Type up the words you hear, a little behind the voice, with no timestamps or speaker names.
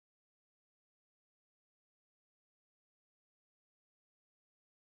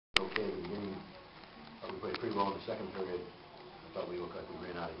okay at the beginning. We played pretty well in the second period. I thought we looked like we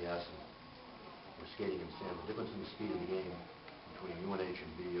ran out of gas and were skating in sand. The difference in the speed of the game between UNH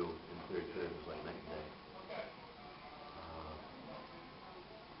and BU in the third period was like night and day.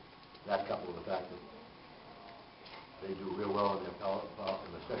 That coupled with the fact that they do real well in their power,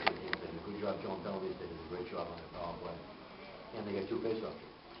 and the special teams. They did a good job throwing penalties. They did a great job on their power play. And they get 2 face-off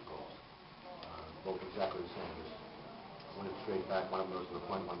goals. Both exactly the same. Just one is straight back, one of them goes to the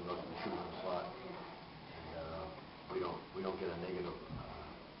point, one goes to the shoot on the slot. And we don't get a negative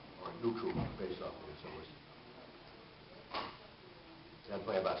or a neutral face-off here. So it was that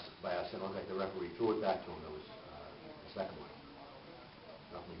play by us. It looked like the referee threw it back to him. That was the second one.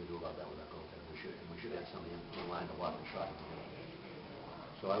 Nothing we can do about that with our goaltender. We should have somebody in line to watch the shot.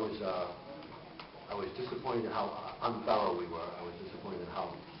 So I was disappointed in how unthorough we were. I was disappointed in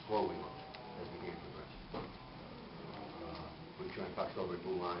how slow we were as the game progressed. We turned pucks over at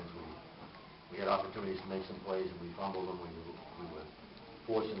blue lines. We had opportunities to make some plays, and we fumbled them. We were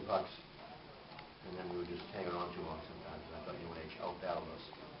forcing pucks, and then we were just hanging on too long sometimes. And I thought UNH out-battled us.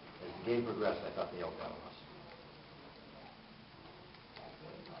 As the game progressed, I thought they out-battled us.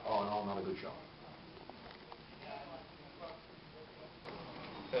 All in all, not a good show.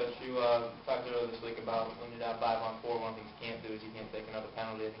 Coach, you talked earlier this week about when you're down 5-on-4, one of the things you can't do is you can't take another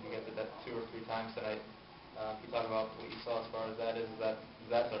penalty. I think you guys did that 2 or 3 times tonight. Can you talk about what you saw as far as that is? Is that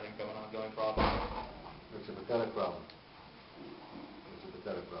starting to become an ongoing problem? It's a pathetic problem. It's a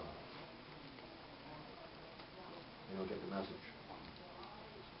pathetic problem. They don't get the message.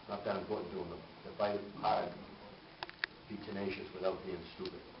 It's not that important to them to fight hard, be tenacious without being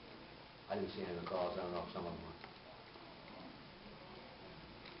stupid. I didn't see any of the calls. I don't know if some of them were.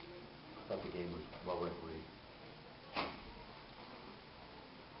 I thought the game was well refereed.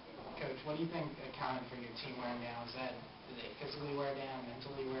 Coach, what do you think accounted for your team wearing down? Did they physically wear down,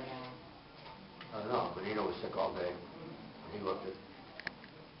 mentally wear down? I don't know. Benito was sick all day. He looked it.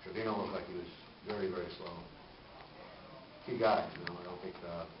 Trevino looked like he was very, very slow. Key guys, I don't think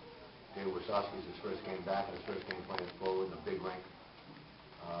David Wasowski's his first game back and his first game playing forward in a big rink.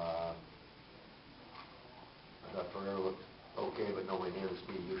 I thought Ferrer looked okay, but nowhere near the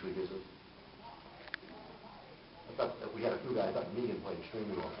speed he usually gives us. I thought that we had a few guys. I thought Megan played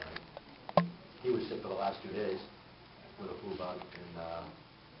extremely well tonight. He was sick for the last 2 days with a flu bug and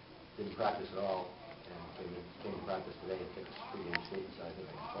didn't practice at all. And came to practice today and took a pregame skate and said, I think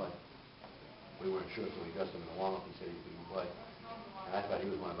I can play. We weren't sure, so we dressed him in the warm-up and said we can play. And I thought he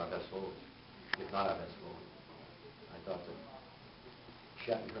was one of our best forwards, if not our best forward. I thought that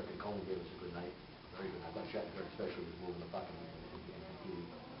Shattenkirk and Coleman gave us a good night. Very good. I thought Shattenkirk especially was moving the puck and competing.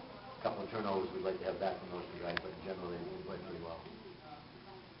 A couple of turnovers we'd like to have back from those 2 guys, but in general they played pretty well.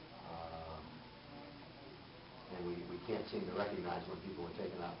 And we can't seem to recognize when people are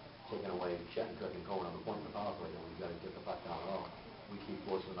taking away Shattenkirk and Coleman on the point of the power play that we've got to get the puck down low. We keep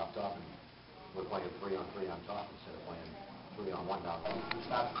forcing it up top, and we're playing 3-on-3 on top instead of playing 3-on-1 down low. From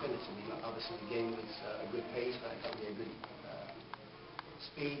start to finish. I mean, obviously the game was a good pace, but I thought we had good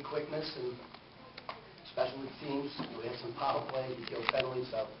speed, quickness, and special teams. We had some power plays, we killed penalties,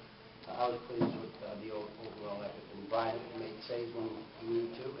 so I was pleased with the overall effort. And Brian made saves when he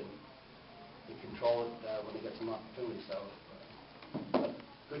needed to, and he controlled it when he got some opportunities. So, but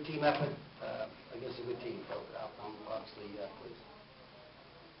good team effort against a good team. So I'm obviously pleased.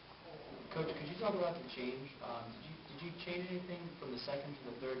 Coach, could you talk about the change? Did you change anything from the second to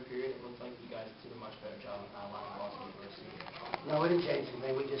the third period? It looked like you guys did a much better job of not allowing Boston to receive. No, we didn't change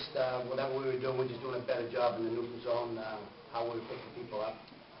anything. We just, whatever we were doing, we were just doing a better job in the neutral zone, how we were picking people up.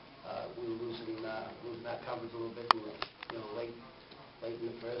 We were losing that coverage a little bit, late in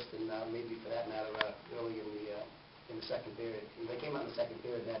the first, and maybe for that matter, early in the second period. They came out in the second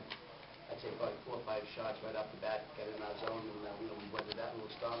period and had, I'd say, probably 4 or 5 shots right off the bat, got in our zone, and we weathered that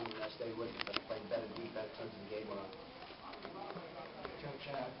little storm and stayed with it, but played better defense since the game went on.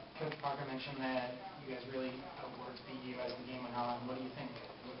 Coach Parker mentioned that you guys really outworked BU as the game went on. What do you think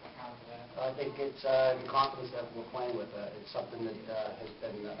accounted for that? I think it's the confidence that we're playing with. It's something that has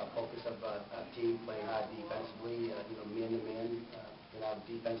been a focus of our team, playing hard defensively, man-to-man in our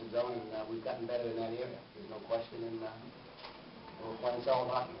defensive zone, and we've gotten better in that area. There's no question, and we're playing solid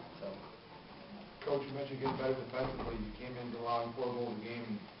hockey. So. Coach, you mentioned getting better defensively. You came in allowing 4 goals a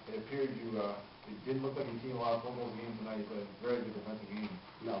game. It appeared it didn't look like your team allowed 4 goals a game tonight. It's a very good defensive game.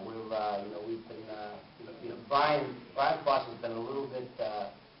 No, we've been, Brian Foster's been a little bit,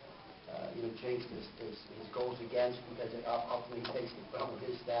 changed his goals against because ultimately he takes the front with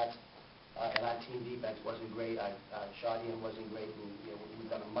his stats. And our team defense wasn't great. Our shot in wasn't great. And we've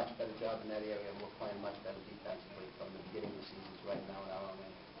done a much better job in that area, and we're playing much better defensively from the beginning of the season to right now in our own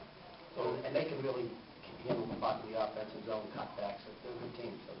end. So, and they can really handle the puck in the offensive zone, cutbacks. They're a good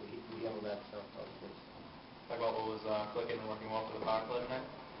team, so we handle that stuff. Talk about what was clicking and working well for the power play tonight.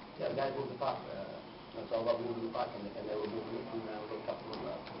 Yeah, the guys moved the puck. It's all about moving the puck, and they were moving it around. We got a couple of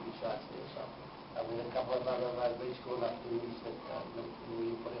good shots there, so. We had a couple of other late scoring opportunities that we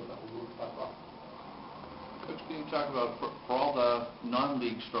put in, but we moved the puck well. Coach, can you talk about, for all the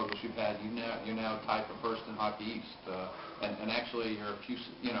non-league struggles you've had, you're now tied for first in Hockey East, and actually you're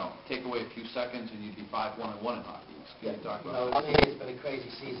take away a few seconds and you'd be 5-1-1 in Hockey East. Can you talk about that? It's been a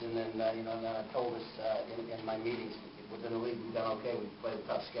crazy season, and and I told us in my meetings, within the league we've done okay. We played a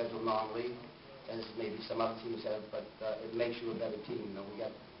tough schedule non-league, as maybe some other teams have, but it makes you a better team. We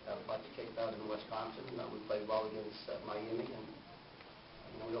got a bunch kicked out in Wisconsin. We played well against Miami, and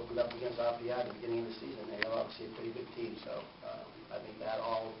we opened up against RPI at the beginning of the season. They're obviously a pretty good team, so I think that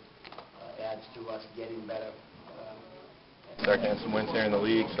all adds to us getting better. Start getting some wins here in the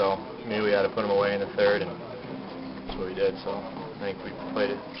league, so maybe we had to put them away in the third, and that's what we did. So I think we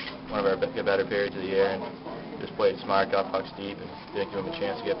played one of our better periods of the year and just played smart, got pucks deep, and didn't give them a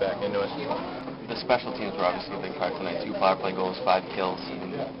chance to get back into it. The special teams were obviously a big part tonight. 2 power play goals, 5 kills.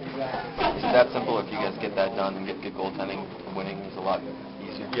 And is it that simple? If you guys get that done and get good goaltending, winning is a lot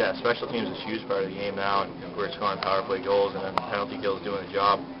easier? Yeah, special teams is a huge part of the game now, and if we're scoring power play goals and then penalty kills doing the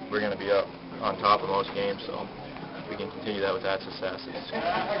job, we're going to be up on top of most games. So if we can continue that with that success, it's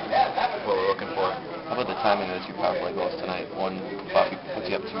what we're looking for. How about the timing of the 2 power play goals tonight? One, Bobby puts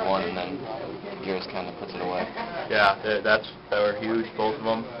you up 2-1, and then Gears kind of puts it away. Yeah, they were huge, both of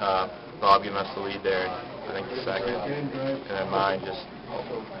them. Bob giving us the lead there, I think the second, and then mine just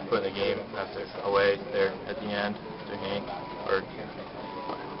putting the game away there at the end to Hank, or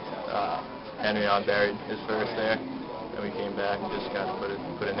Henry on buried his first there. Then we came back and just kind of put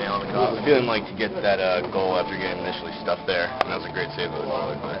a nail in the coffin. What was it feeling like to get that goal after getting initially stuffed there? And that was a great save of the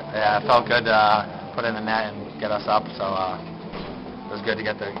goalie. Yeah, it felt good to put in the net and get us up, so it was good to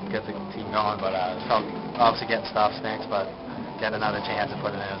get the team going, but it felt obviously getting stuffed stinks, but get another chance to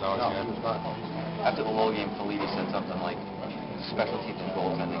put it in is always good. After the Lowell game, Felipe said something like special teams and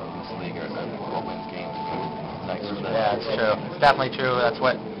goaltending in this league are what wins games. Nice. Yeah, it's true. It's definitely true. It's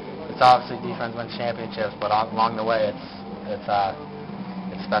obviously defense wins championships, but along the way it's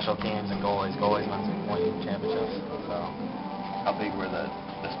special teams and goalies. Goalies win championships. So how big were the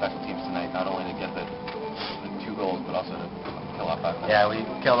special teams tonight? Not only to get the 2 goals, but also to kill off 5 penalties. Yeah, we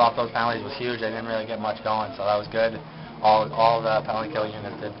killed off those penalties. It was huge. They didn't really get much going, so that was good. All the penalty kill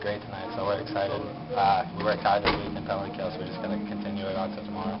units did great tonight, so we're excited. We worked hard this week in penalty kills, so we're just going to continue it on to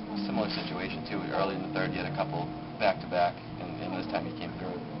tomorrow. Similar situation, too. Early in the third, you had a couple back-to-back, and this time you came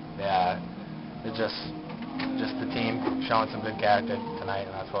through. Yeah, it's just the team showing some good character tonight,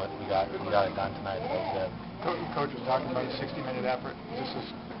 and that's what we got it done tonight, so it's good. Coach was talking about a 60-minute effort. Is this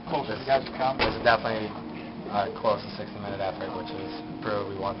as close as you guys have come? This is definitely close to 60-minute effort, which is proved.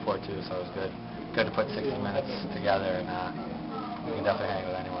 We won 4-2, so it was good. Good to put 60 minutes together, and we can definitely hang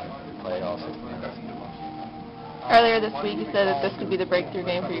with anyone who played all 60 minutes. Earlier this week, you said that this could be the breakthrough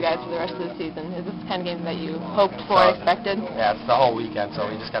game for you guys for the rest of the season. Is this the kind of game that you hoped for, expected? Yeah, it's the whole weekend, so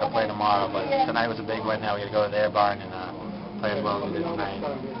we just got to play tomorrow. But tonight was a big win. Now we got to go to their barn and play as well as we did tonight.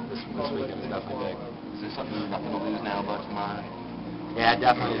 This weekend is definitely big. Is there something to lose now about tomorrow? Yeah,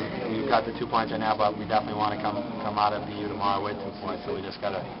 definitely. We've got the 2 points right now, but we definitely want to come out of BU tomorrow with 2 points. So we just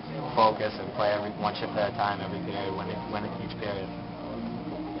got to focus and play one shift at a time, every period, win each period.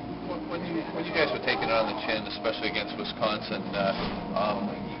 When you guys were taking it on the chin, especially against Wisconsin, did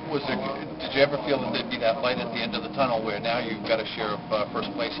you ever feel that there'd be that light at the end of the tunnel where now you've got a share of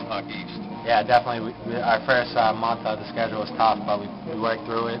first place in Hockey East? Yeah, definitely. Our first month of the schedule was tough, but we worked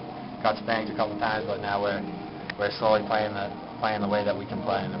through it, got spanked a couple times, but now we're slowly playing the way that we can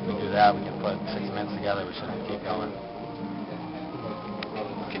play, and if we do that, we can put 6 minutes together. We should keep going.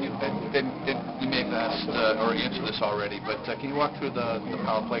 Can you may have asked or answered this already, but can you walk through the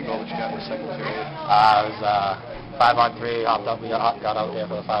power play goal that you got in the second period? It was 5-on-3. We got out there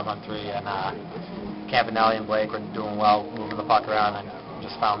for the 5-on-3, and Campanelli and Blake were doing well, moving the puck around, and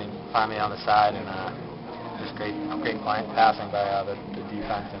just found me on the side, and just great passing by the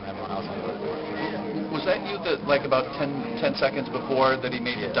defense and everyone else. Was that you that, like, about 10 seconds before that he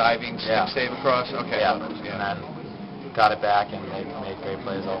made the diving stick save across? Okay. Yeah, and then got it back and made great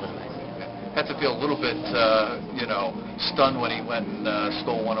plays over the next. Had to feel a little bit, stunned when he went and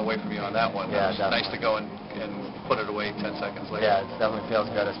stole one away from you on that one. Yeah, it was nice to go and put it away 10 seconds later. Yeah, it definitely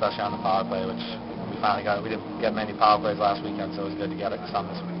feels good, especially on the power play, which we finally got. We didn't get many power plays last weekend, so it was good to get some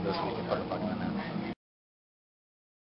this week and put the puck